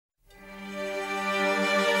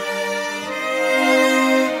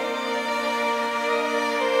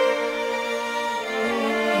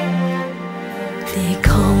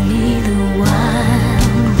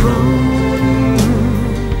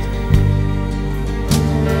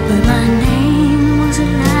my name was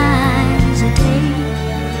Eliza Day.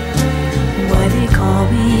 Why they call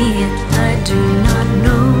me it, I do not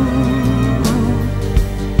know.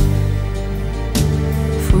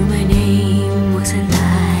 For my name was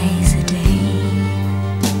Eliza Day.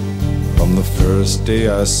 From the first day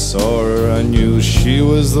I saw her, I knew she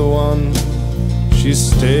was the one. She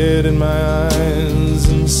stared in my eyes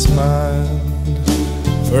and smiled.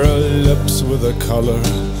 For her lips were the color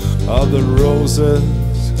of the roses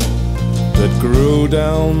that grew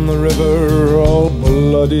down the river, all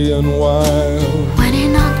bloody and wild. When he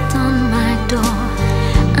knocked on my door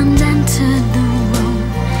and entered the room,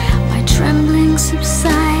 my trembling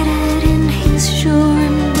subsided in his sure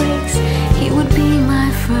embrace. He would be my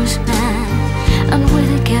first man, and with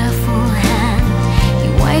a careful hand he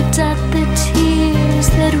wiped out the tears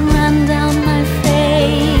that ran down my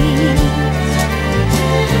face.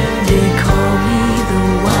 They call me the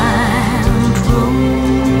wild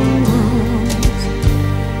rose,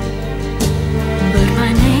 but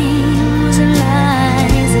my name was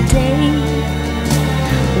Eliza Day.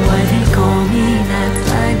 Why they call me that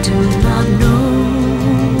I do not know.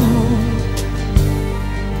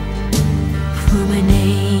 For my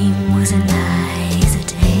name was Eliza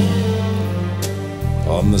Day.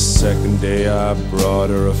 On the second day I brought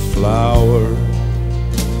her a flower.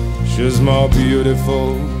 She was more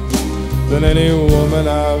beautiful than any woman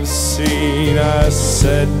I've seen. I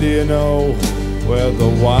said, do you know where the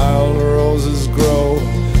wild roses grow,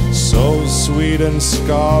 so sweet and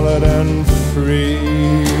scarlet and free?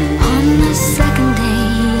 On the second day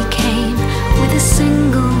he came with a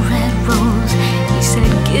single red rose. He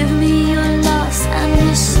said, give me your loss and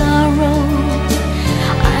your sorrow.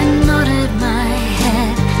 I nodded my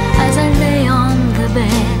head as I lay on the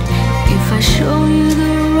bed. If I show you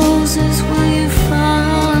the roses, will you follow?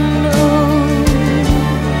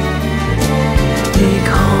 They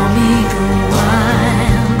call me the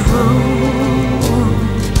wild rose,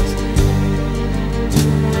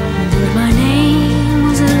 but my name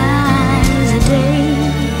was Eliza Day.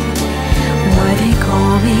 Why they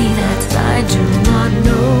call me that I do not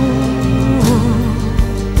know.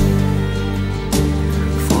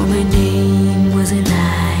 For my name was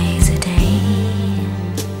Eliza Day.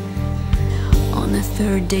 On the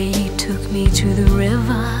third day he took me to the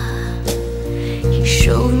river. He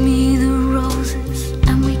showed me the roses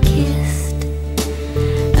and we kissed.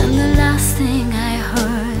 And the last thing I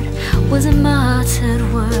heard was a muttered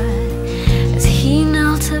word as he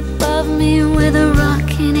knelt above me with a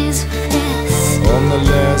rock in his fist. On the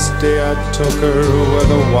last day I took her where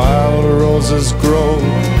the wild roses grow.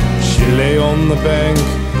 She lay on the bank,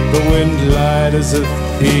 the wind lied as a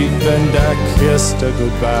thief, and I kissed her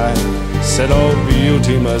goodbye, said all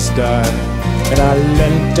beauty must die. And I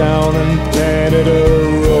leant down and planted a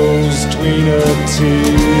rose between her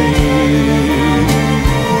teeth.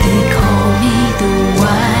 They call me the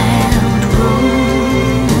wild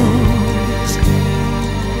rose,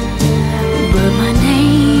 but my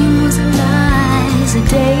name was Eliza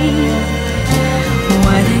Day.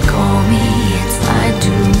 Why they call me it, I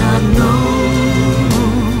do not know.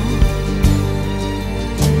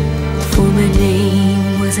 For my name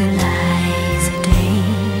was Eliza Day.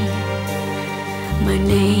 My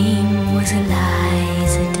name was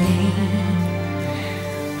Eliza Day.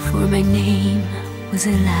 For my name was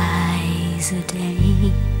Eliza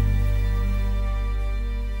Day.